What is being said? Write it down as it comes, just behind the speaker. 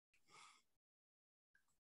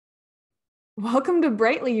Welcome to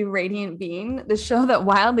Brightly, You Radiant Being, the show that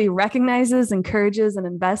wildly recognizes, encourages, and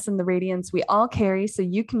invests in the radiance we all carry so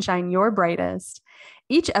you can shine your brightest.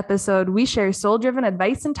 Each episode, we share soul driven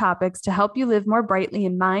advice and topics to help you live more brightly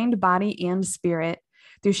in mind, body, and spirit.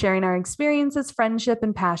 Through sharing our experiences, friendship,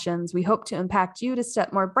 and passions, we hope to impact you to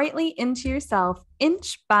step more brightly into yourself,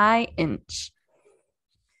 inch by inch.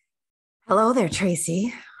 Hello there,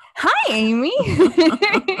 Tracy. Hi, Amy.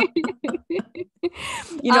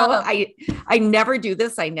 I never do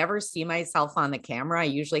this. I never see myself on the camera. I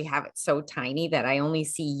usually have it so tiny that I only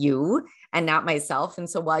see you and not myself. And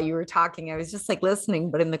so while you were talking, I was just like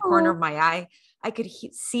listening, but in the corner of my eye, I could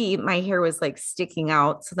see my hair was like sticking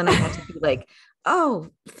out. So then I had to be like, oh,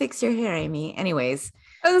 fix your hair, Amy. Anyways.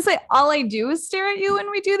 I was gonna say, all I do is stare at you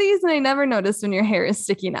when we do these, and I never notice when your hair is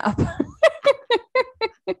sticking up.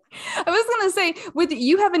 I was gonna say, with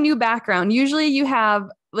you have a new background. Usually you have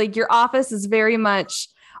like your office is very much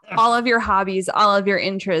all of your hobbies, all of your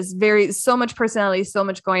interests, so much personality, so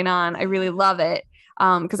much going on. I really love it.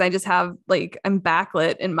 Because I just have I'm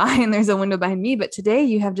backlit in mine. There's a window behind me, but today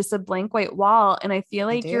you have just a blank white wall. And I feel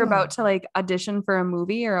like you're about to audition for a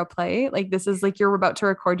movie or a play. Like this is like you're about to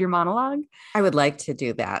record your monologue. I would like to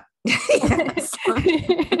do that.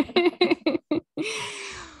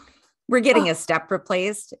 We're getting a step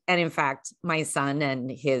replaced. And in fact, my son and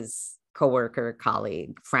his coworker,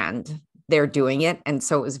 colleague, friend, they're doing it. And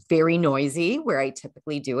so it was very noisy where I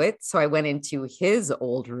typically do it. So I went into his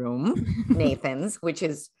old room, Nathan's, which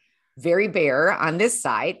is very bare on this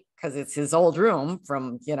side because it's his old room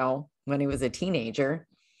from, when he was a teenager.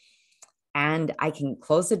 And I can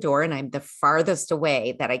close the door and I'm the farthest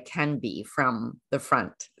away that I can be from the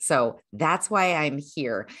front. So that's why I'm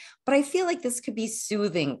here. But I feel like this could be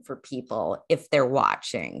soothing for people if they're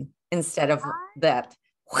watching instead of that.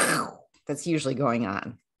 Wow, that's usually going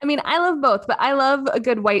on. I mean, I love both, but I love a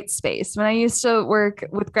good white space. When I used to work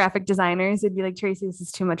with graphic designers, they'd be like, Tracy, this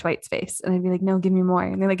is too much white space. And I'd be like, no, give me more.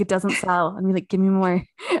 And they're like, it doesn't sell. And I'd be like, give me more.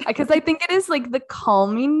 Because I think it is like the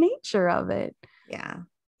calming nature of it. Yeah.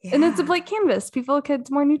 Yeah. And it's a blank canvas. It's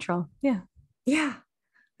more neutral. Yeah. Yeah,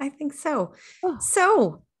 I think so. Oh.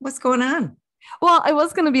 So what's going on? Well, I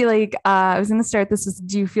was going to be I was going to start this with,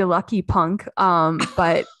 do you feel lucky, punk?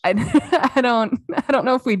 But I don't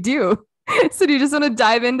know if we do. So do you just want to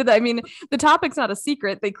dive into that? I mean, the topic's not a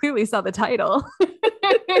secret. They clearly saw the title.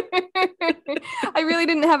 I really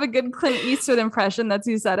didn't have a good Clint Eastwood impression. That's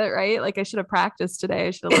who said it, right? Like I should have practiced today.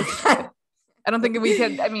 I should have listened to it. I don't think we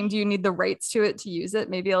could. I mean, do you need the rights to it to use it?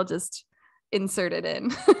 Maybe I'll just insert it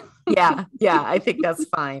in. Yeah. I think that's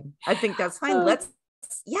fine. Let's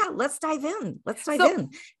dive in.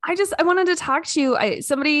 I wanted to talk to you.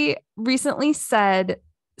 Somebody recently said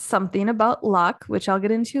something about luck, which I'll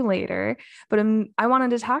get into later, but I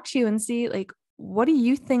wanted to talk to you and see what do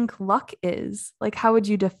you think luck is? Like, how would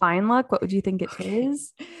you define luck? What would you think it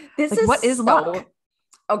is? What is luck?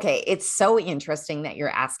 Okay, it's so interesting that you're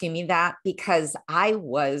asking me that because I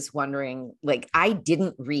was wondering, I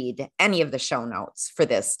didn't read any of the show notes for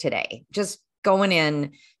this today. Just going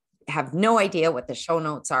in, have no idea what the show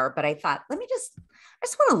notes are, but I thought, I just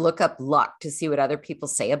want to look up luck to see what other people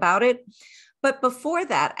say about it. But before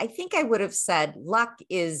that, I think I would have said luck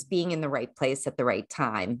is being in the right place at the right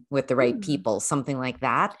time with the right people, something like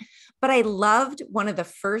that. But I loved one of the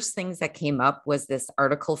first things that came up was this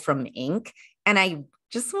article from Inc. And I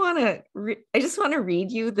just want to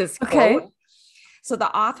read you this quote. So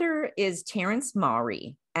the author is Terrence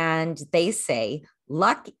Maury, and they say,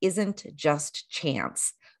 luck isn't just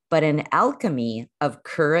chance, but an alchemy of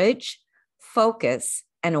courage, focus,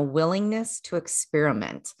 and a willingness to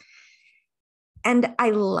experiment. And I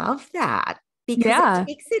love that because it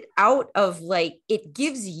takes it out of it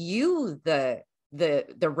gives you the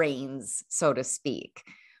reins, so to speak.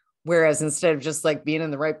 Whereas instead of just being in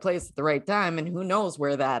the right place at the right time, and who knows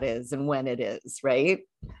where that is and when it is, right?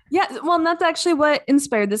 Yeah. Well, and that's actually what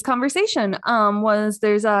inspired this conversation.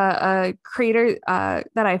 There's a creator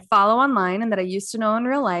that I follow online and that I used to know in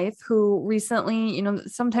real life who recently,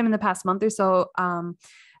 sometime in the past month or so,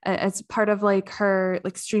 as part of her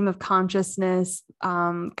stream of consciousness,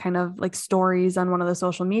 kind of stories on one of the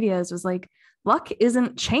social medias was luck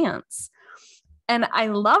isn't chance. And I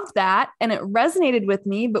loved that. And it resonated with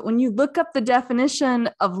me. But when you look up the definition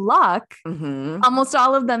of luck, almost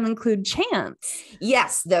all of them include chance.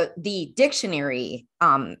 Yes. The dictionary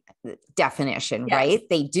definition, right?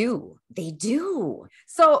 They do.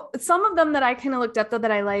 So some of them that I kind of looked up though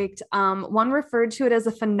that I liked, one referred to it as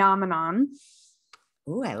a phenomenon.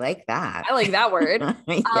 Ooh, I like that. I like that word.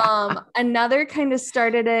 Another kind of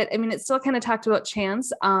started it. I mean, it still kind of talked about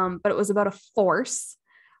chance, but it was about a force.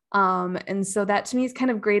 And so that to me is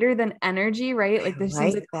kind of greater than energy, right? I Like there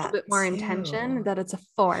seems like like a little that bit more intention too. that it's a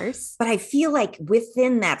force. But I feel like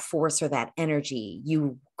within that force or that energy,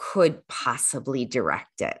 you could possibly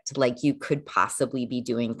direct it. Like you could possibly be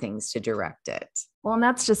doing things to direct it. Well, and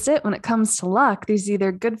that's just it. When it comes to luck, there's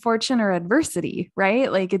either good fortune or adversity,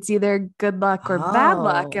 right? Like it's either good luck or bad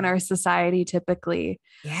luck in Oh, our society typically.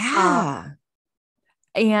 Um, yeah.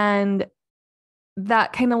 and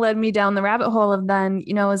that kind of led me down the rabbit hole of then,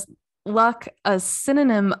 is luck a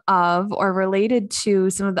synonym of or related to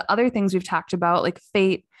some of the other things we've talked about, like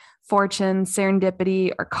fate, fortune,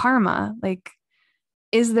 serendipity, or karma? Like,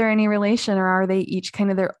 is there any relation or are they each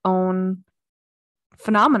kind of their own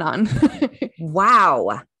phenomenon?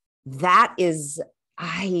 Wow. That is,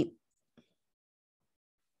 I,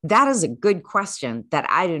 that is a good question that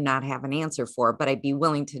I do not have an answer for, but I'd be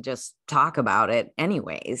willing to just talk about it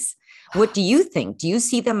anyways. What do you think? Do you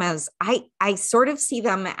see them as, I sort of see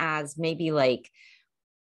them as maybe like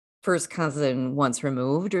first cousin once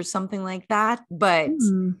removed or something like that. But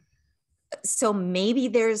Hmm. so maybe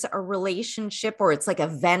there's a relationship or it's like a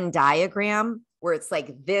Venn diagram where it's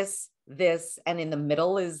like this, and in the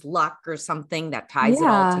middle is luck or something that ties it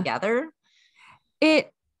all Yeah. together.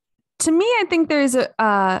 It to me, I think there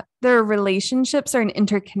are relationships or an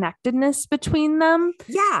interconnectedness between them.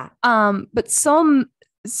 Yeah. But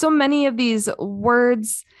so many of these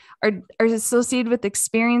words are associated with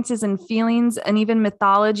experiences and feelings and even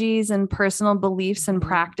mythologies and personal beliefs and Mm-hmm.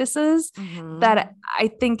 practices Mm-hmm. that I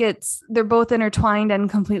think they're both intertwined and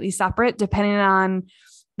completely separate depending on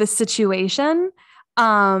the situation.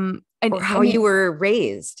 Or I how mean, you were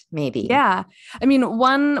raised, maybe. yeah. I mean,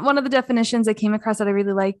 one of the definitions I came across that I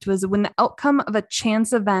really liked was when the outcome of a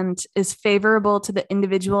chance event is favorable to the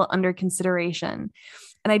individual under consideration.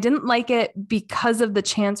 And I didn't like it because of the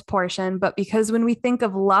chance portion, but because when we think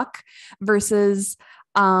of luck versus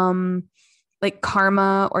um like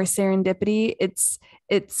karma or serendipity, it's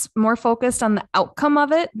more focused on the outcome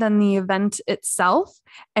of it than the event itself.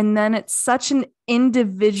 And then it's such an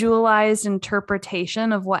individualized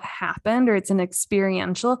interpretation of what happened, or it's an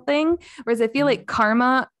experiential thing. Whereas I feel like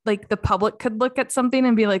karma, like the public could look at something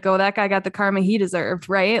and be like, oh, that guy got the karma he deserved,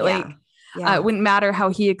 right? Yeah. Like it Yeah. wouldn't matter how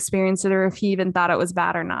he experienced it or if he even thought it was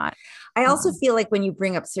bad or not. I also Um, feel like when you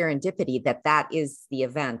bring up serendipity, that is the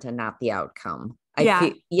event and not the outcome. I yeah.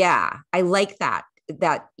 feel, yeah, I like that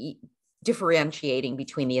differentiating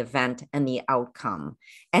between the event and the outcome.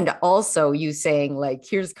 And also you saying like,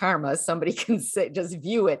 here's karma. Somebody can just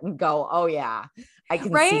view it and go, oh yeah, I can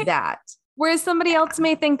see Right. that. Whereas somebody else Yeah.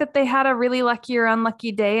 may think that they had a really lucky or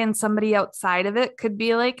unlucky day, and somebody outside of it could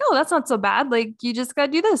be like, oh, that's not so bad. Like, you just got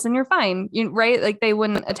to do this and you're fine. Right. Like, they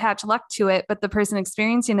wouldn't attach luck to it, but the person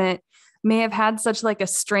experiencing it may have had such like a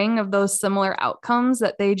string of those similar outcomes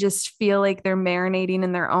that they just feel like they're marinating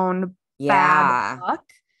in their own bad Yeah. luck.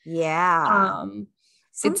 Yeah. Um,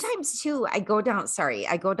 it's, Sometimes too, I go down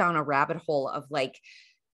a rabbit hole of like,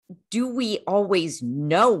 do we always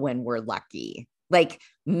know when we're lucky? Like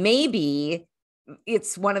maybe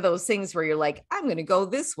it's one of those things where you're like, I'm going to go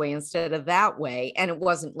this way instead of that way. And it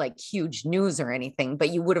wasn't like huge news or anything, but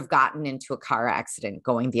you would have gotten into a car accident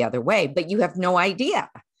going the other way, but you have no idea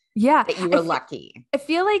yeah. that you were lucky. I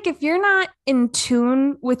feel like if you're not in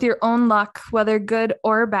tune with your own luck, whether good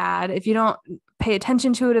or bad, if you don't pay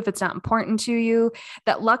attention to it, if it's not important to you,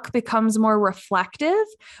 that luck becomes more reflective.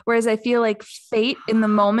 Whereas I feel like fate in the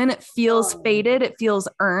moment, it feels Oh, fated, it feels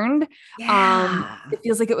earned. yeah. It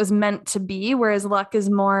feels like it was meant to be. Whereas luck is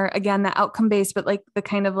more, again, the outcome based, but like the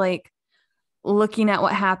kind of like looking at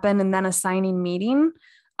what happened and then assigning meaning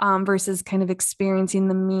versus kind of experiencing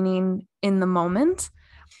the meaning in the moment.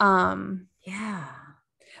 Um, Yeah.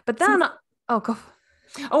 but then, Some, oh, go.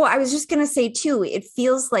 oh, I was just going to say too, it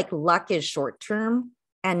feels like luck is short term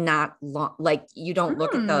and not long. Like you don't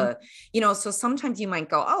look at Hmm. so sometimes you might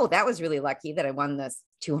go, oh, that was really lucky that I won this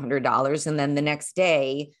 $200. And then the next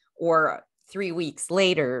day or 3 weeks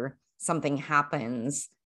later, something happens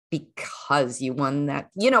because you won that.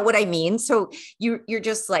 You know what I mean? So you're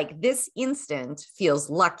just like, this instant feels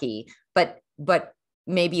lucky, but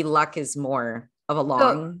maybe luck is more of a So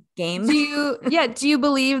long game. do you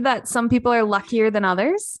believe that some people are luckier than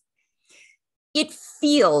others? It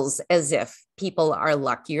feels as if people are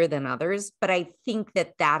luckier than others, but I think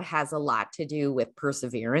that has a lot to do with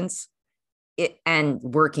perseverance and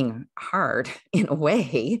working hard in a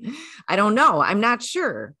way. I don't know. I'm not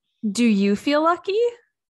sure. Do you feel lucky?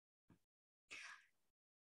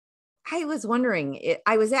 I was wondering,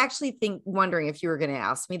 I was actually wondering if you were going to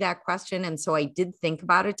ask me that question. And so I did think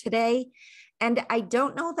about it today. And I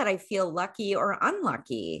don't know that I feel lucky or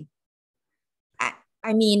unlucky. I,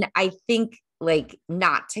 I mean, I think like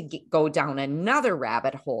not to go down another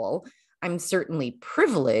rabbit hole, I'm certainly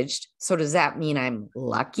privileged. So does that mean I'm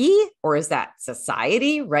lucky, or is that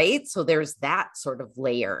society? Right. So there's that sort of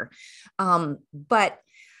layer. But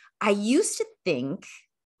I used to think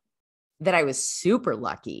that I was super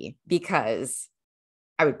lucky because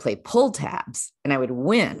I would play pull tabs and I would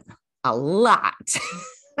win a lot.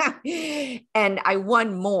 And I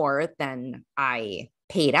won more than I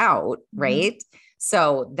paid out. Right. Mm-hmm.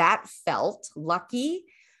 So that felt lucky.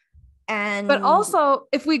 But also,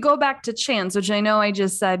 if we go back to chance, which I know I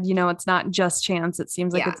just said, it's not just chance. It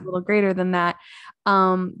seems like it's a little greater than that.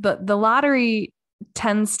 But the lottery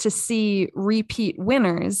tends to see repeat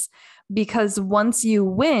winners, because once you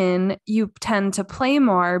win, you tend to play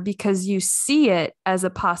more because you see it as a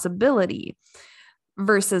possibility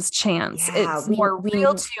versus chance. It's more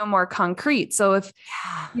real to you, more concrete. So if,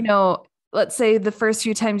 let's say the first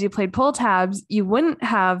few times you played pull tabs, you wouldn't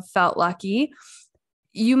have felt lucky.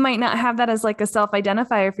 You might not have that as like a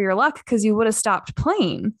self-identifier for your luck because you would have stopped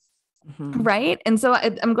playing. Mm-hmm. Right. And so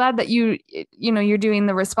I'm glad that you're doing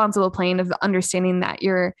the responsible playing of understanding that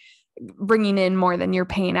you're bringing in more than you're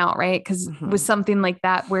paying out. Right. Because mm-hmm. with something like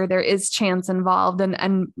that, where there is chance involved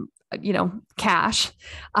and cash,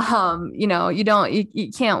 you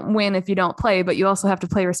can't win if you don't play, but you also have to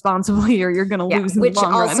play responsibly or you're going to lose. Which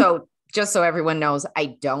also, run. Just so everyone knows,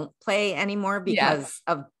 I don't play anymore because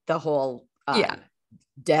of the whole,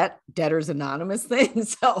 debtors anonymous thing.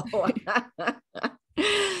 So, but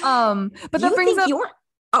that brings up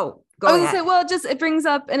go ahead. It brings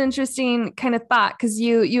up an interesting kind of thought, because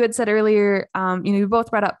you had said earlier, you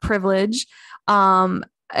both brought up privilege, and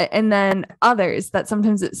then others, that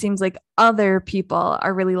sometimes it seems like other people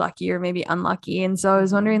are really lucky or maybe unlucky. And so I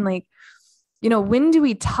was wondering, like, when do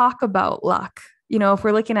we talk about luck? If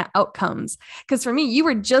we're looking at outcomes, because for me, you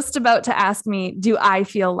were just about to ask me, do I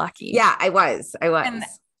feel lucky? Yeah, I was. And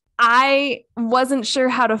I wasn't sure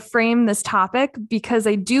how to frame this topic, because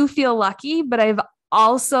I do feel lucky, but I've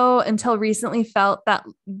also until recently felt that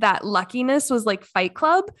luckiness was like Fight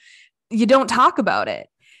Club. You don't talk about it.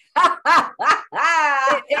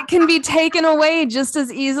 It can be taken away just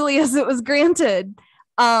as easily as it was granted.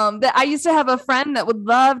 That I used to have a friend that would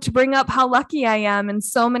love to bring up how lucky I am in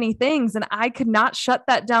so many things, and I could not shut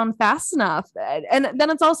that down fast enough. And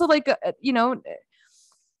then it's also like, not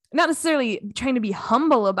necessarily trying to be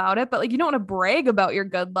humble about it, but like, you don't want to brag about your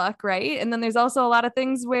good luck. Right. And then there's also a lot of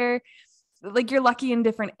things where like you're lucky in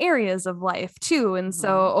different areas of life too. And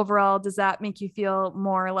so overall, does that make you feel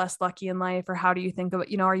more or less lucky in life? Or how do you think of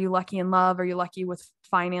it? Are you lucky in love? Are you lucky with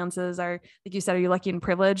finances? Or like you said, are you lucky in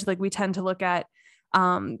privilege? Like we tend to look at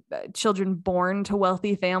children born to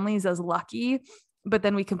wealthy families as lucky, but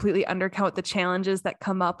then we completely undercount the challenges that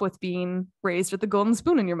come up with being raised with a golden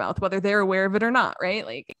spoon in your mouth, whether they're aware of it or not. Right.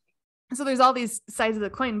 Like, so there's all these sides of the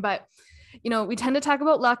coin, but we tend to talk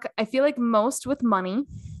about luck. I feel like most with money,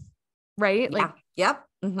 right? Like, yep.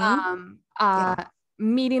 Mm-hmm.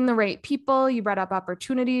 Meeting the right people. You brought up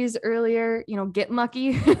opportunities earlier, getting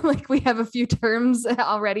lucky. Like we have a few terms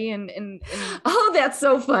already in oh, that's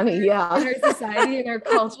so funny. Yeah. In our society, in our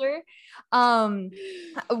culture.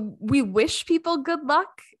 We wish people good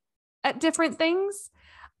luck at different things.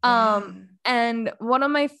 And one of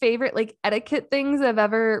my favorite like etiquette things I've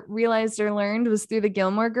ever realized or learned was through the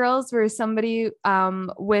Gilmore Girls, where somebody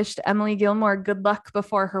wished Emily Gilmore good luck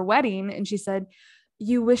before her wedding. And she said,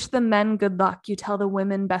 "You wish the men good luck. You tell the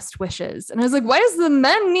women best wishes." And I was like, why does the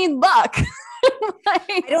men need luck?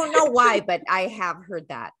 I don't know why, but I have heard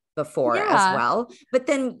that before as well. But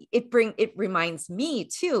then it reminds me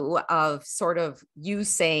too of sort of you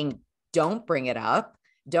saying, don't bring it up,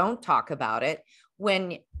 don't talk about it.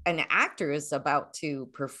 When an actor is about to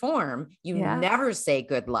perform, you never say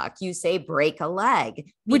good luck. You say break a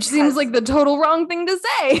leg. Which seems like the total wrong thing to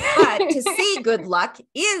say. But to say good luck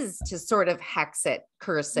is to sort of hex it,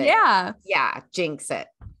 curse it. Yeah. Yeah. Jinx it.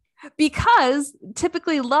 Because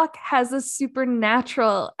typically luck has a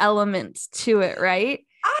supernatural element to it, right?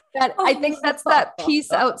 I think that's that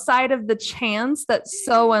piece outside of the chance that's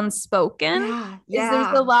so unspoken.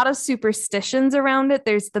 There's a lot of superstitions around it.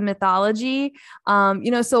 There's the mythology,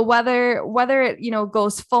 so whether it,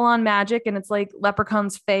 goes full on magic and it's like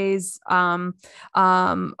leprechauns, fays,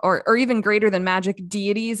 or even greater than magic,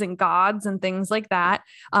 deities and gods and things like that,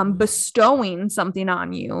 bestowing something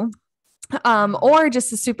on you, or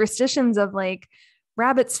just the superstitions of like,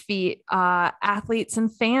 rabbit's feet, athletes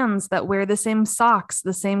and fans that wear the same socks,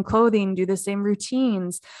 the same clothing, do the same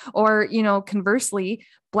routines, or, conversely,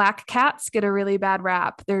 black cats get a really bad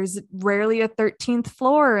rap. There's rarely a 13th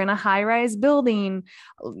floor in a high-rise building,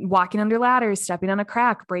 walking under ladders, stepping on a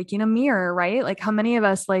crack, breaking a mirror, right? Like how many of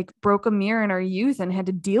us like broke a mirror in our youth and had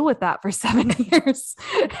to deal with that for 7 years?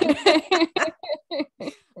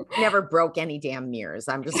 Never broke any damn mirrors.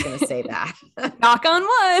 I'm just going to say that. Knock on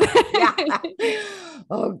wood. Yeah.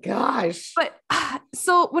 Oh gosh. But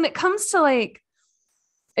so when it comes to like,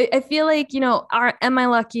 I feel like, am I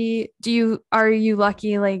lucky? Are you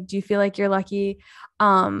lucky? Like, do you feel like you're lucky?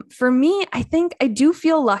 For me, I think I do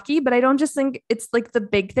feel lucky, but I don't just think it's like the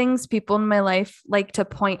big things people in my life like to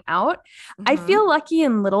point out. I feel lucky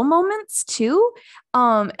in little moments too.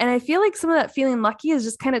 And I feel like some of that feeling lucky is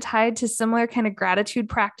just kind of tied to similar kind of gratitude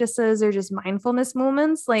practices or just mindfulness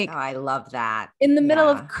moments. Like, oh, I love that. In the middle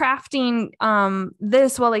of crafting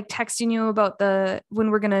this while like texting you about when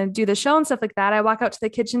we're going to do the show and stuff like that, I walk out to the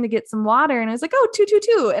kitchen to get some water and I was like, oh,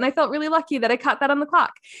 222. And I felt really lucky that I caught that on the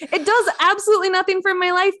clock. It does absolutely nothing for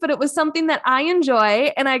my life, but it was something that I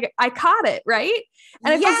enjoy and I caught it. Right.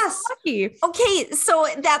 And I felt so lucky. Okay. So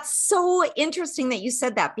that's so interesting that you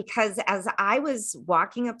said that, because as I was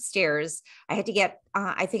walking upstairs, I had to get,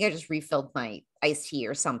 I think I just refilled my iced tea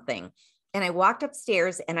or something. And I walked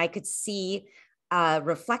upstairs and I could see a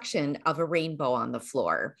reflection of a rainbow on the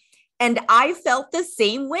floor. And I felt the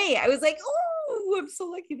same way. I was like, oh, I'm so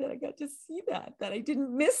lucky that I got to see that I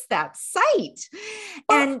didn't miss that sight.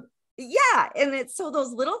 And yeah. And it's so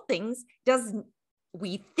those little things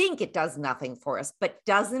we think it does nothing for us, but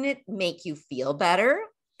doesn't it make you feel better?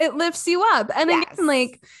 It lifts you up. And again,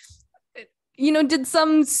 like, did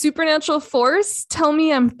some supernatural force tell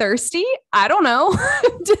me I'm thirsty? I don't know.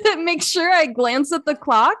 Did it make sure I glanced at the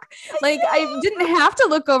clock? Like I didn't have to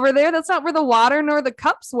look over there. That's not where the water nor the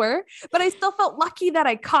cups were, but I still felt lucky that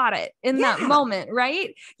I caught it in that moment,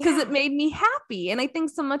 right? Because it made me happy. And I think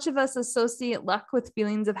so much of us associate luck with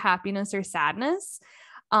feelings of happiness or sadness.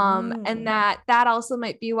 And that also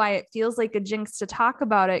might be why it feels like a jinx to talk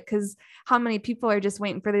about it. Cause how many people are just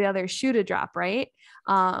waiting for the other shoe to drop. Right.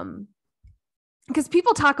 Because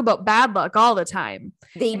people talk about bad luck all the time.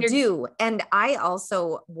 They do. And I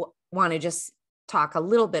also want to just talk a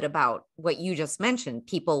little bit about what you just mentioned.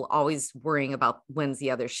 People always worrying about when's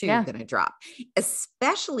the other shoe going to drop.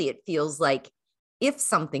 Especially it feels like if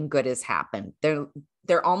something good has happened,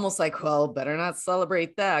 they're almost like, well, better not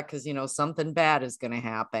celebrate that because, something bad is going to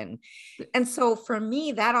happen. And so for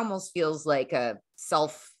me, that almost feels like a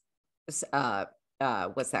what's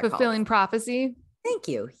that fulfilling prophecy. Thank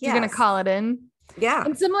you. Yes. You're going to call it in. Yeah.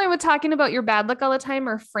 And similar with talking about your bad luck all the time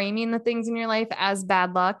or framing the things in your life as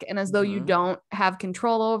bad luck and as though you don't have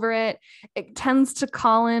control over it, it tends to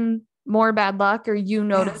call in more bad luck or you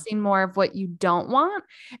noticing more of what you don't want.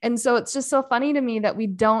 And so it's just so funny to me that we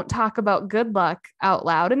don't talk about good luck out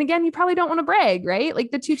loud. And again, you probably don't want to brag, right?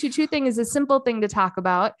 Like the 222 thing is a simple thing to talk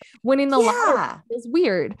about. Winning the lottery is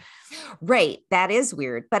weird. Right. That is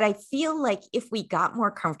weird. But I feel like if we got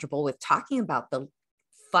more comfortable with talking about the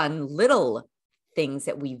fun little things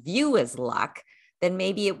that we view as luck, then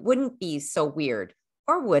maybe it wouldn't be so weird.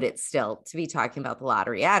 Or would it still to be talking about the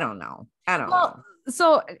lottery? I don't know.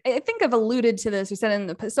 So I think I've alluded to this or said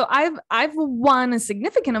in so I've won a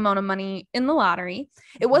significant amount of money in the lottery.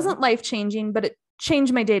 It wasn't life-changing, but it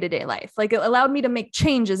changed my day-to-day life. Like it allowed me to make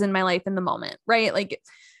changes in my life in the moment, right? Like,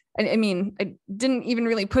 I mean, it didn't even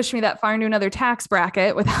really push me that far into another tax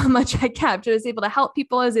bracket with how much I kept. I was able to help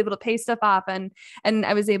people. I was able to pay stuff off and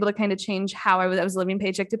I was able to kind of change how I was living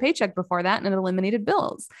paycheck to paycheck before that. And it eliminated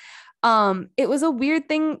bills. It was a weird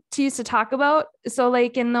thing to use to talk about. So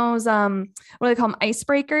like in those, what do they call them?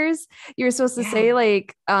 Icebreakers, you're supposed to say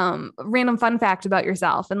like, random fun fact about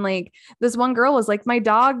yourself. And like this one girl was like, my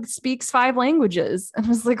dog speaks 5 languages. And I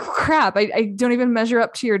was like, crap, I don't even measure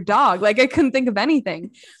up to your dog. Like I couldn't think of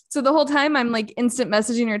anything. So the whole time I'm like instant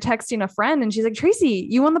messaging or texting a friend and she's like, Tracy,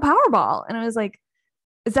 you won the Powerball. And I was like,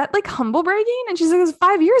 is that like humble bragging? And she's like, it was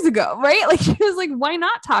 5 years ago. Right. Like she was like, why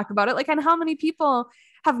not talk about it? Like, and how many people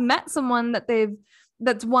have met someone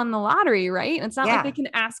that's won the lottery, right? And it's not like they can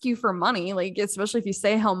ask you for money, like, especially if you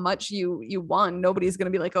say how much you won, nobody's going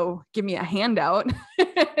to be like, oh, give me a handout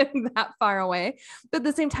that far away. But at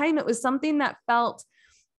the same time, it was something that felt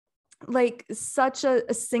like such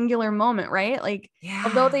a singular moment, right? Like,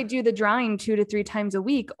 although they do the drawing 2 to 3 times a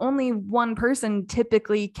week, only one person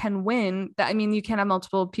typically can win that. I mean, you can have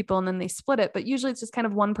multiple people and then they split it, but usually it's just kind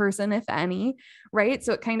of one person, if any, right?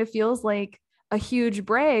 So it kind of feels like a huge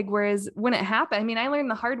brag. Whereas when it happened, I mean, I learned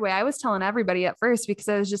the hard way. I was telling everybody at first because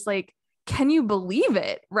I was just like, can you believe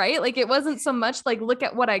it? Right. Like it wasn't so much like, look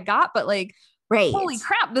at what I got, but like, Right. holy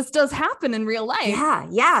crap, this does happen in real life. Yeah.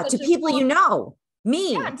 Yeah. To people, you know,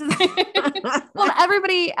 me. Well,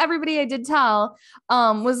 everybody I did tell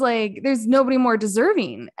was like, there's nobody more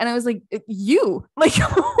deserving. And I was like, you like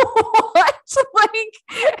what? Like,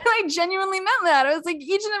 and I genuinely meant that. I was like,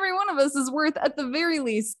 each and every one of us is worth at the very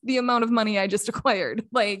least the amount of money I just acquired.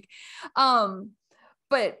 Like,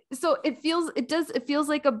 but so it feels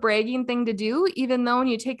like a bragging thing to do, even though when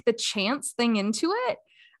you take the chance thing into it,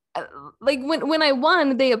 like when I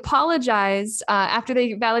won, they apologized after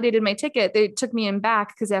they validated my ticket. They took me in back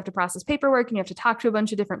because they have to process paperwork and you have to talk to a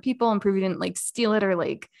bunch of different people and prove you didn't like steal it or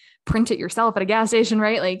like print it yourself at a gas station,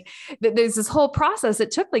 right? Like there's this whole process.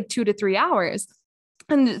 It took like 2 to 3 hours.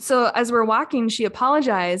 And so as we're walking, she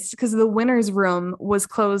apologized because the winner's room was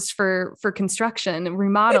closed for construction and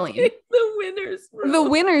remodeling. The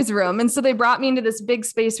winner's room. And so they brought me into this big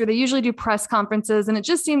space where they usually do press conferences. And it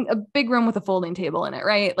just seemed a big room with a folding table in it,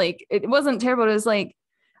 right? Like it wasn't terrible. It was like,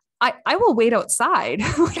 I will wait outside.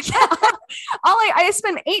 I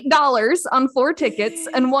spent $8 on 4 tickets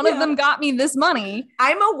and one of them got me this money.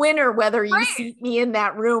 I'm a winner, whether you seat me in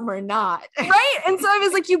that room or not. Right. And so I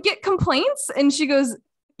was like, you get complaints? And she goes,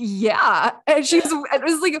 yeah. And it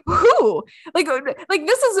was like, who? Like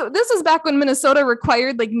this was back when Minnesota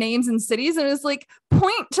required like names and cities. And it was like,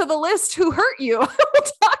 point to the list who hurt you. I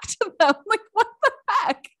will talk to them. Like, what the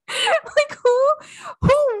heck? Like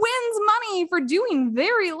who wins money for doing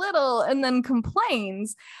very little and then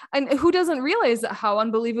complains, and who doesn't realize how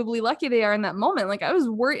unbelievably lucky they are in that moment? Like I was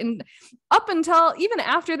worried up until even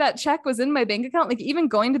after that check was in my bank account, like even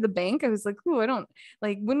going to the bank, I was like, oh, I don't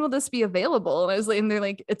like, when will this be available? And I was like, and they're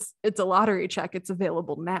like, it's a lottery check. It's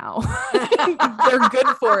available now. They're good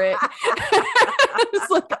for it. It's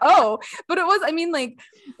like, oh, but it was, I mean, like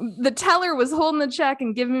the teller was holding the check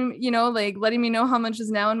and giving, like letting me know how much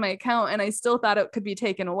is now in my account. And I still thought it could be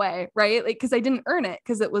taken away. Right. Like, cause I didn't earn it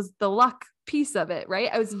because it was the luck piece of it. Right.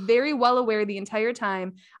 I was very well aware the entire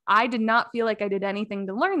time. I did not feel like I did anything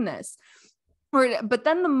to learn this. But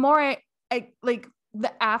then the more I like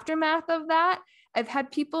the aftermath of that, I've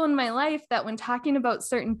had people in my life that when talking about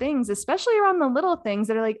certain things, especially around the little things,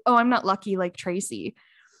 that are like, oh, I'm not lucky like Tracy.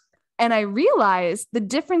 And I realized the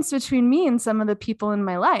difference between me and some of the people in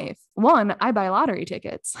my life. One, I buy lottery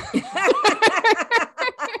tickets.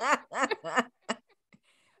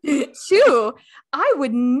 2, I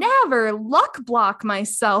would never luck block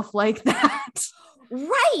myself like that.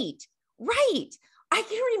 Right. I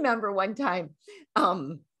can remember one time,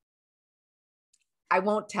 I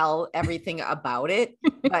won't tell everything about it,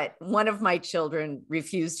 but one of my children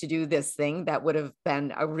refused to do this thing that would have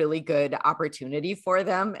been a really good opportunity for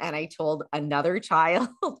them. And I told another child,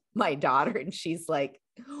 my daughter, and she's like,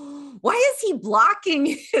 why is he blocking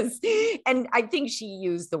his? And I think she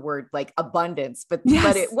used the word like abundance, but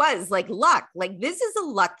it was like luck. Like, this is a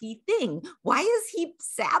lucky thing. Why is he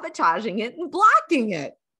sabotaging it and blocking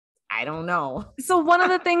it? I don't know. So one of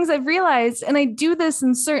the things I've realized, and I do this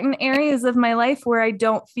in certain areas of my life where I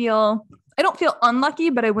don't feel unlucky,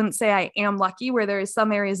 but I wouldn't say I am lucky, where there is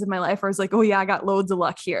some areas of my life where I was like, oh yeah, I got loads of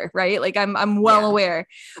luck here. Right. Like I'm well aware.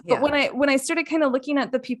 But when I started kind of looking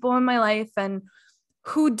at the people in my life and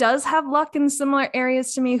who does have luck in similar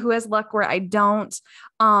areas to me, who has luck where I don't,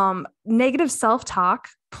 negative self-talk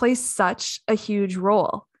plays such a huge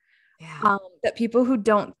role. Yeah. That people who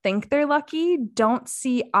don't think they're lucky don't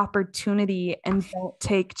see opportunity and don't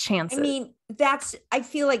take chances. I mean, I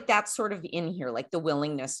feel like that's sort of in here, like the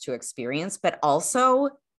willingness to experience, but also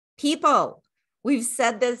people. We've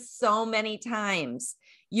said this so many times.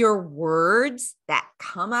 Your words that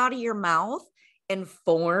come out of your mouth and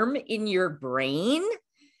form in your brain,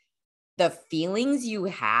 the feelings you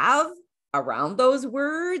have around those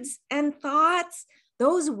words and thoughts,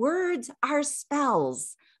 those words are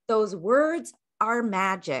spells. Those words are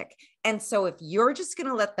magic. And so if you're just going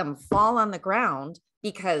to let them fall on the ground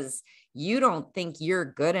because you don't think you're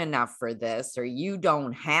good enough for this, or you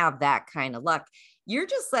don't have that kind of luck, you're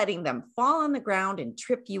just letting them fall on the ground and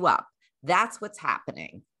trip you up. That's what's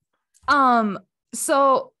happening.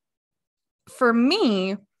 So for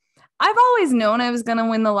me, I've always known I was going to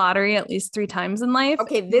win the lottery at least 3 times in life.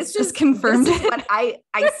 Okay. This just confirmed it. But I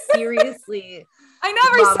seriously... I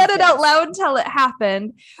never said it out loud until it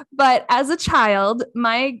happened. But as a child,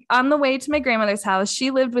 on the way to my grandmother's house,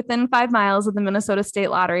 she lived within 5 miles of the Minnesota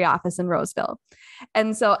State Lottery office in Roseville.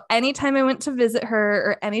 And so anytime I went to visit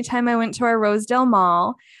her, or anytime I went to our Rosedale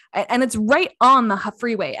Mall, and it's right on the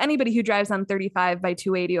freeway. Anybody who drives on 35 by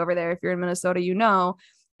 280 over there, if you're in Minnesota,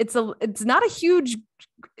 it's not a huge,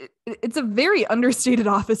 it's a very understated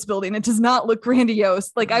office building. It does not look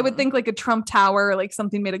grandiose. Like I would think like a Trump Tower or like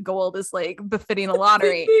something made of gold is like befitting a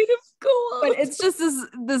lottery. Made of gold. But it's just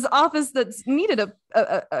this office that's needed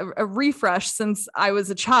a refresh since I was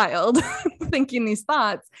a child thinking these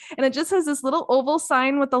thoughts. And it just has this little oval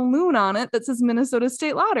sign with a loon on it that says Minnesota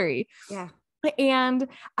State Lottery. Yeah. And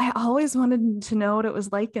I always wanted to know what it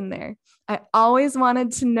was like in there. I always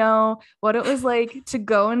wanted to know what it was like to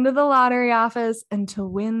go into the lottery office and to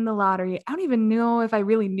win the lottery. I don't even know if I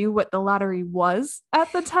really knew what the lottery was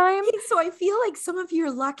at the time. So I feel like some of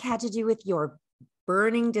your luck had to do with your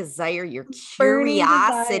burning desire, your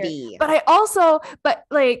curiosity. But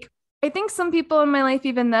I think some people in my life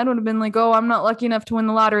even then would have been like, oh, I'm not lucky enough to win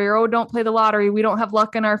the lottery, or oh, don't play the lottery. We don't have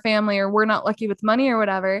luck in our family, or we're not lucky with money or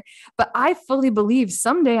whatever. But I fully believe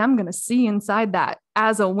someday I'm going to see inside that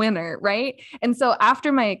as a winner. Right. And so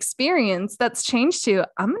after my experience, that's changed to,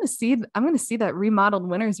 I'm going to see that remodeled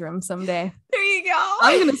winner's room someday. There you go.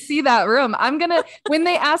 I'm going to see that room. When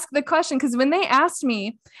they ask the question, because when they asked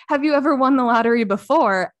me, have you ever won the lottery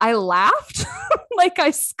before? I laughed. Like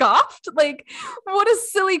I scoffed, like, what a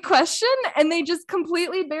silly question. And they just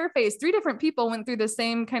completely barefaced. 3 different people went through the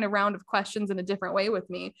same kind of round of questions in a different way with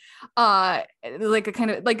me. Like a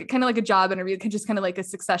kind of like a job interview, just kind of like a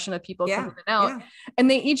succession of people coming in and out. Yeah.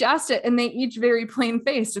 And they each asked it, and they each very plain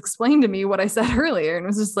faced explained to me what I said earlier. And it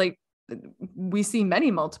was just like, we see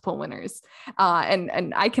many multiple winners.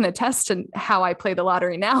 And I can attest to how I play the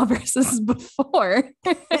lottery now versus before.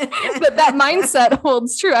 But that mindset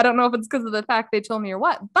holds true. I don't know if it's because of the fact they told me or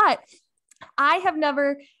what, but I have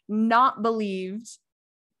never not believed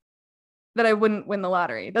that I wouldn't win the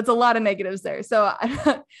lottery. That's a lot of negatives there. So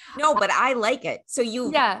no, but I like it. So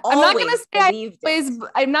I'm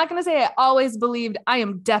not going to say I always believed I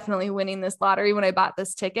am definitely winning this lottery when I bought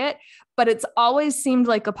this ticket, but it's always seemed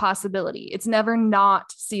like a possibility. It's never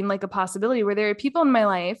not seemed like a possibility, where there are people in my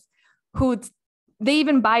life who they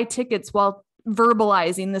even buy tickets while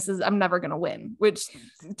verbalizing I'm never going to win, which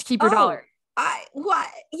keep your dollar.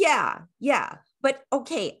 Yeah. But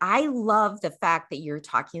okay, I love the fact that you're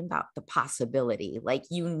talking about the possibility, like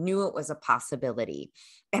you knew it was a possibility.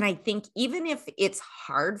 And I think even if it's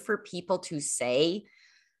hard for people to say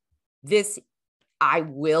this, I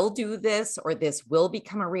will do this, or this will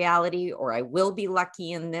become a reality, or I will be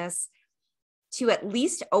lucky in this, to at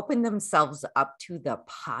least open themselves up to the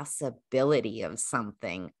possibility of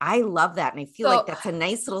something. I love that. And I feel like that's a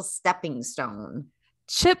nice little stepping stone.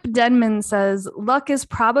 Chip Denman says, luck is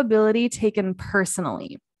probability taken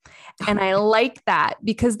personally. And I like that,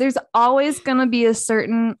 because there's always going to be a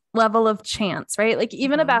certain level of chance, right? Like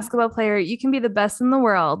even a basketball player, you can be the best in the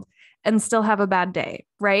world and still have a bad day,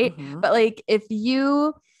 right? But like if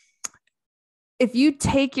you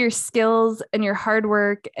take your skills and your hard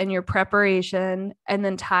work and your preparation and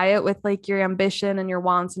then tie it with like your ambition and your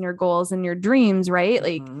wants and your goals and your dreams, right?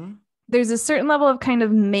 Like there's a certain level of kind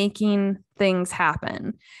of making things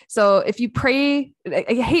happen. So if you pray,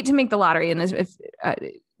 I hate to make the lottery, and if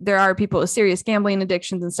there are people with serious gambling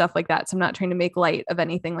addictions and stuff like that, so I'm not trying to make light of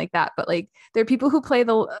anything like that, but like there are people who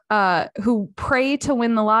who pray to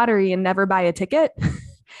win the lottery and never buy a ticket.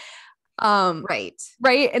 Right.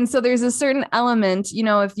 And so there's a certain element,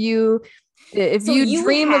 if you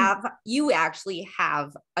actually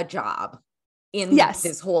have a job in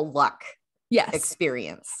this whole luck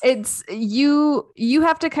experience. It's you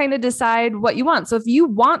have to kind of decide what you want. So if you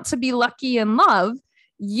want to be lucky in love,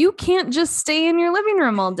 you can't just stay in your living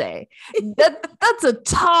room all day. That's a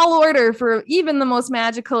tall order for even the most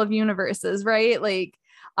magical of universes, right? Like,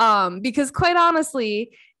 because quite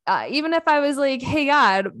honestly, even if I was like, hey,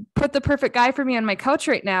 God, put the perfect guy for me on my couch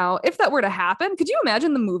right now, if that were to happen, could you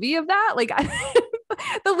imagine the movie of that? Like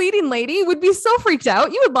the leading lady would be so freaked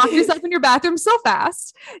out. You would lock yourself in your bathroom so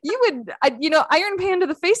fast. You would, iron pan to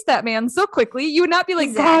the face that man so quickly. You would not be like,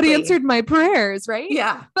 exactly. God answered my prayers, right?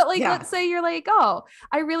 Yeah. But like, let's say you're like, oh,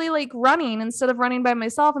 I really like running. Instead of running by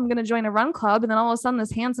myself, I'm going to join a run club. And then all of a sudden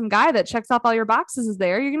this handsome guy that checks off all your boxes is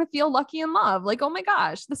there. You're going to feel lucky in love. Like, oh my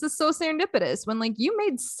gosh, this is so serendipitous, when like you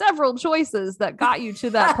made several choices that got you to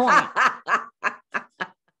that point.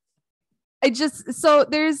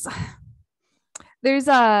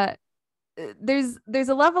 There's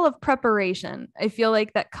a level of preparation, I feel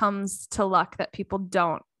like, that comes to luck that people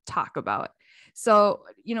don't talk about. So,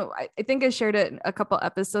 I think I shared it a couple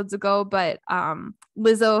episodes ago, but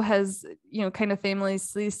Lizzo has, kind of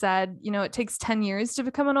famously said, it takes 10 years to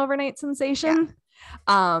become an overnight sensation.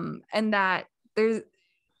 Yeah. And that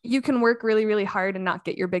you can work really, really hard and not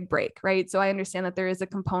get your big break, right? So I understand that there is a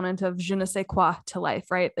component of je ne sais quoi to life,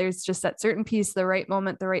 right? There's just that certain piece, the right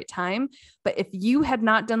moment, the right time. But if you had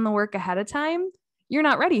not done the work ahead of time, you're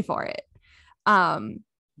not ready for it.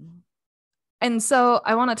 And so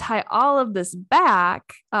I want to tie all of this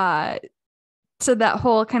back to that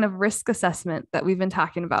whole kind of risk assessment that we've been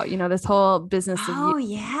talking about, this whole business of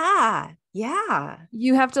yeah.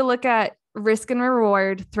 You have to look at risk and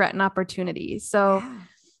reward, threat and opportunity. So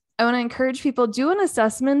I want to encourage people, do an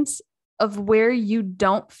assessment of where you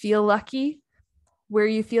don't feel lucky, where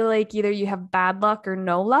you feel like either you have bad luck or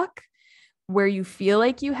no luck, where you feel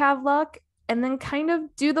like you have luck, and then kind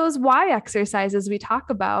of do those why exercises we talk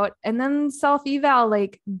about, and then self-eval,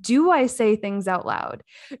 like, do I say things out loud?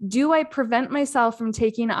 Do I prevent myself from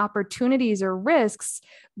taking opportunities or risks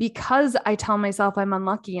because I tell myself I'm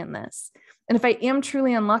unlucky in this? And if I am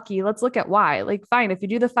truly unlucky, let's look at why. Like, fine, if you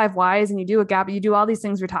do the 5 whys and you do a gap, you do all these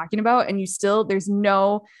things we're talking about, and there's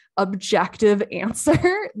no objective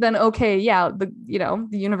answer, then okay, yeah, the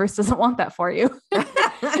universe doesn't want that for you.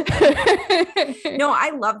 No,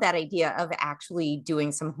 I love that idea of actually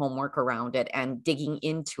doing some homework around it and digging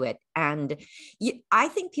into it. And I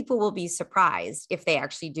think people will be surprised if they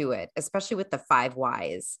actually do it, especially with the 5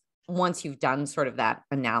 whys. Once you've done sort of that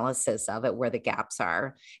analysis of it, where the gaps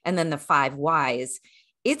are, and then the 5 whys,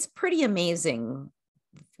 it's pretty amazing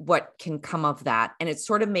what can come of that. And it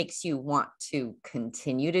sort of makes you want to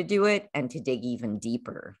continue to do it and to dig even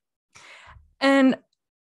deeper. And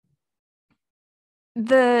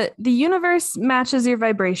the universe matches your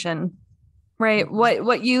vibration, right? Mm-hmm.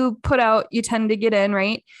 What you put out, you tend to get in,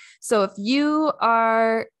 right? So if you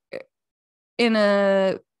are in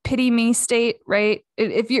a pity me state, right?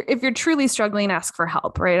 If you're truly struggling, ask for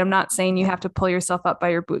help, right? I'm not saying you have to pull yourself up by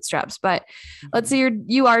your bootstraps, but let's say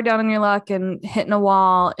you are down on your luck and hitting a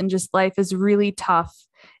wall, and just life is really tough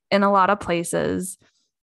in a lot of places.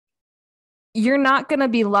 You're not going to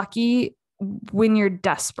be lucky when you're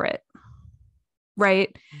desperate,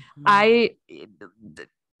 right?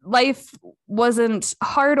 Life wasn't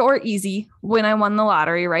hard or easy when I won the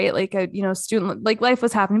lottery, right? Like student, like life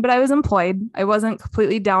was happening, but I was employed. I wasn't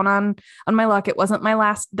completely down on my luck. It wasn't my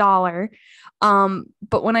last dollar.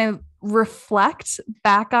 But when I reflect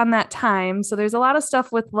back on that time, so there's a lot of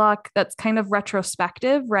stuff with luck that's kind of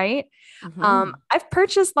retrospective, right? Mm-hmm. I've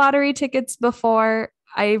purchased lottery tickets before.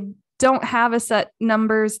 I don't have a set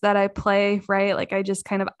numbers that I play, right? Like I just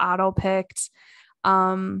kind of auto picked.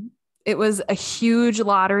 It was a huge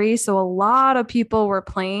lottery, so a lot of people were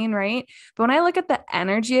playing, right? But when I look at the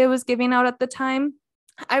energy I was giving out at the time,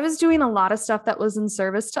 I was doing a lot of stuff that was in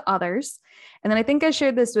service to others. And then I think I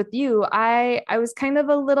shared this with you. I was kind of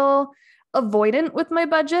a little avoidant with my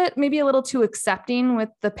budget, maybe a little too accepting with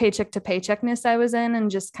the paycheck to paycheckness I was in, and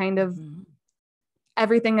just kind of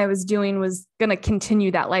everything I was doing was going to continue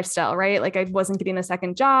that lifestyle, right? Like I wasn't getting a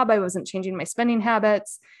second job. I wasn't changing my spending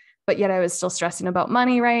habits, but yet I was still stressing about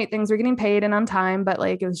money, right? Things were getting paid and on time, but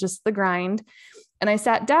like, it was just the grind. And I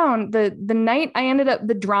sat down the night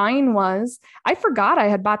the drawing was, I forgot I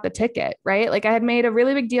had bought the ticket, right? Like I had made a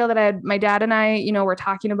really big deal that my dad and I, were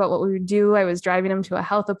talking about what we would do. I was driving him to a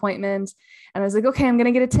health appointment, and I was like, okay, I'm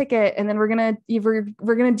going to get a ticket. And then we're going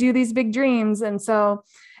to do these big dreams. And so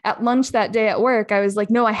at lunch that day at work, I was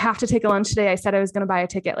like, no, I have to take a lunch today. I said I was going to buy a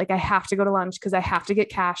ticket. Like I have to go to lunch because I have to get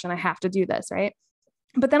cash and I have to do this, right?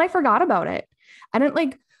 But then I forgot about it. I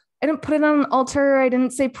didn't put it on an altar. I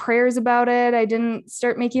didn't say prayers about it. I didn't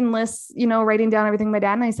start making lists, writing down everything my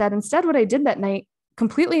dad and I said. Instead, what I did that night,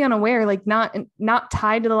 completely unaware, like not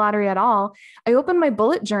tied to the lottery at all, I opened my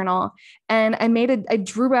bullet journal and I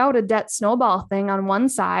drew out a debt snowball thing on one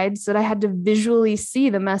side so that I had to visually see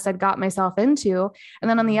the mess I'd got myself into. And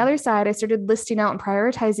then on the other side, I started listing out and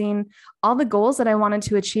prioritizing all the goals that I wanted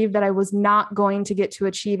to achieve that I was not going to get to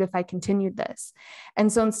achieve if I continued this.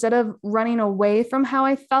 And so instead of running away from how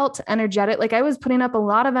I felt energetic, like I was putting up a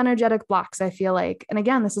lot of energetic blocks, I feel like, and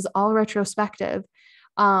again, this is all retrospective.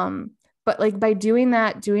 But like by doing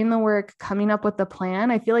that, doing the work, coming up with the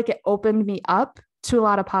plan, I feel like it opened me up to a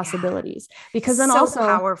lot of possibilities. Because then also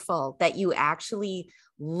powerful that you actually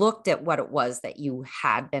looked at what it was that you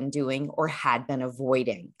had been doing or had been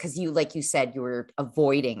avoiding. Because like you said, you were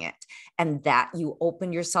avoiding it, and that you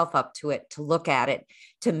opened yourself up to it, to look at it,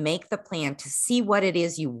 to make the plan, to see what it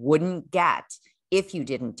is you wouldn't get if you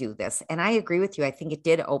didn't do this. And I agree with you. I think it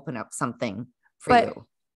did open up something for you.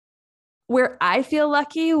 Where I feel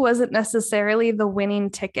lucky wasn't necessarily the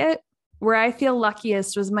winning ticket. where I feel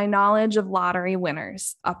luckiest was my knowledge of lottery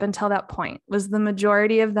winners up until that point was the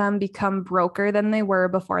majority of them become broker than they were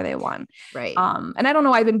before they won. Right. And I don't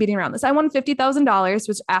know why I've been beating around this. I won $50,000,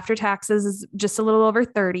 which after taxes is just a little over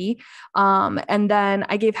 30. And then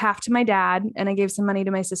I gave half to my dad and I gave some money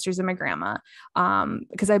to my sisters and my grandma,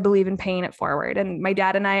 because I believe in paying it forward. And my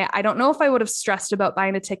dad and I don't know if I would have stressed about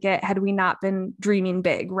buying a ticket had we not been dreaming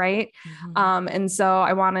big. Right. And so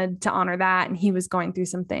I wanted to honor that. And he was going through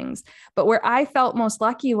some things. But where I felt most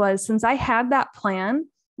lucky was since I had that plan,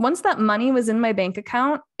 once that money was in my bank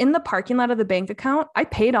account, in the parking lot of the bank account, I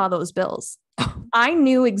paid all those bills. I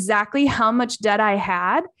knew exactly how much debt I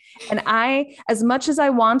had. And as much as I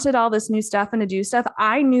wanted all this new stuff and to do stuff,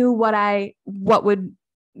 I knew what would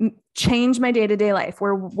change my day-to-day life,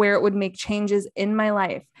 where it would make changes in my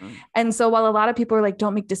life. And so while a lot of people are like,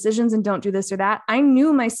 don't make decisions and don't do this or that, I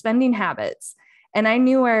knew my spending habits. And I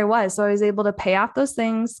knew where I was. So I was able to pay off those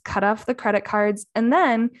things, cut off the credit cards. And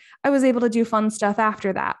then I was able to do fun stuff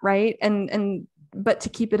after that. Right. But to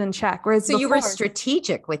keep it in check. Whereas so you were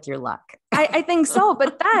strategic with your luck. I think so.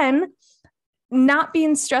 But then not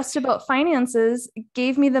being stressed about finances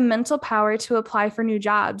gave me the mental power to apply for new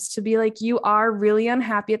jobs, to be like, you are really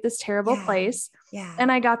unhappy at this terrible place. Yeah.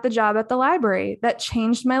 And I got the job at the library that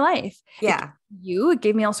changed my life. Yeah. It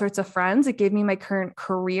gave me all sorts of friends. It gave me my current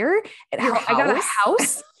career. I got a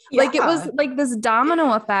house. Yeah. Like it was like this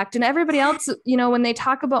domino effect. And everybody else, when they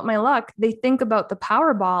talk about my luck, they think about the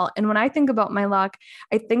Powerball. And when I think about my luck,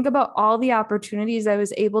 I think about all the opportunities I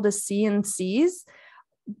was able to see and seize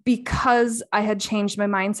because I had changed my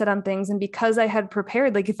mindset on things and because I had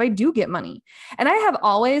prepared, like if I do get money. And I have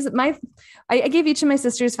always I gave each of my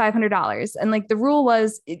sisters $500. And like the rule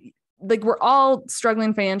was like, we're all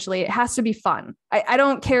struggling financially. It has to be fun. I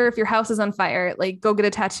don't care if your house is on fire, like go get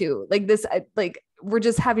a tattoo like this. We're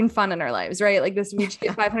just having fun in our live, right? Like this, we each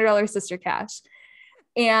get $500 sister cash.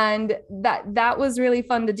 And that was really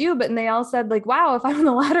fun to do. But they all said like, wow, if I won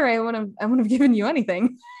the lottery, I wouldn't have given you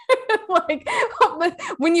anything. Like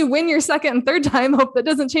when you win your second and third time, hope that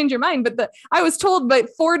doesn't change your mind. But I was told by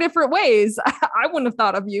 4 different ways, I wouldn't have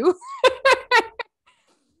thought of you.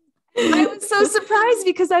 I was so surprised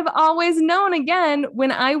because I've always known, again,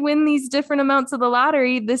 when I win these different amounts of the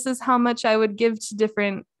lottery, this is how much I would give to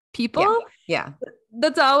different people. Yeah.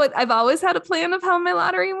 That's all. I've always had a plan of how my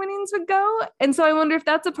lottery winnings would go. And so I wonder if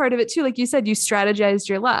that's a part of it too. Like you said, you strategized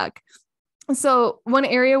your luck. So one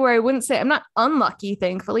area where I wouldn't say I'm not unlucky,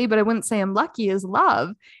 thankfully, but I wouldn't say I'm lucky is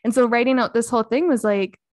love. And so writing out this whole thing was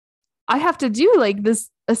like, I have to do like this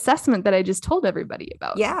assessment that I just told everybody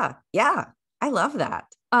about. Yeah. Yeah. I love that.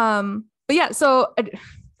 But yeah, so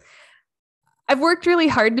I've worked really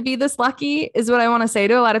hard to be this lucky is what I want to say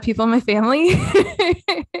to a lot of people in my family.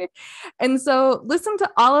 And so listen to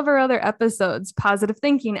all of our other episodes, positive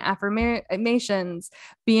thinking, affirmations,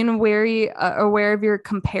 being aware of your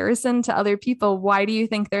comparison to other people. Why do you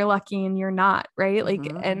think they're lucky and you're not? Right. Like,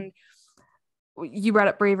 and you brought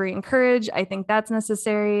up bravery and courage. I think that's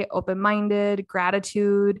necessary. Open-minded,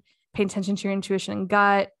 gratitude, pay attention to your intuition and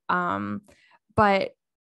gut. But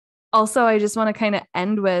also, I just want to kind of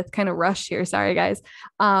end with kind of rush here. Sorry, guys.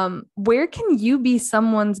 Where can you be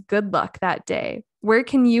someone's good luck that day? Where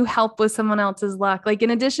can you help with someone else's luck? Like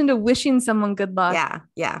in addition to wishing someone good luck.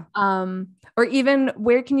 Yeah. Or even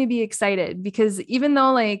where can you be excited? Because even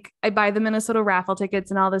though like I buy the Minnesota raffle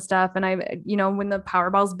tickets and all this stuff, and I, when the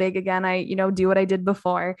Powerball's big again, I, do what I did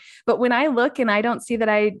before. But when I look and I don't see that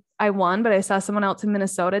I won, but I saw someone else in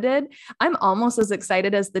Minnesota did, I'm almost as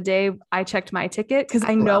excited as the day I checked my ticket because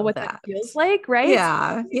I know what that feels like, right?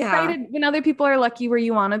 Yeah. Excited when other people are lucky where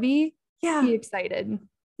you want to be. Yeah. Be excited.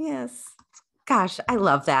 Yes. Gosh, I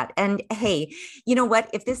love that. And hey, you know what?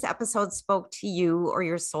 If this episode spoke to you or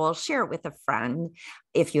your soul, share it with a friend.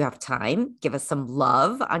 If you have time, give us some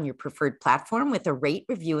love on your preferred platform with a rate,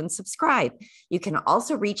 review, and subscribe. You can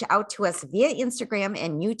also reach out to us via Instagram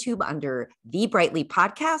and YouTube under The Brightly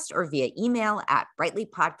Podcast or via email at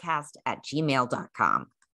brightlypodcast@gmail.com.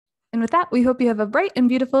 And with that, we hope you have a bright and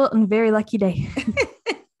beautiful and very lucky day.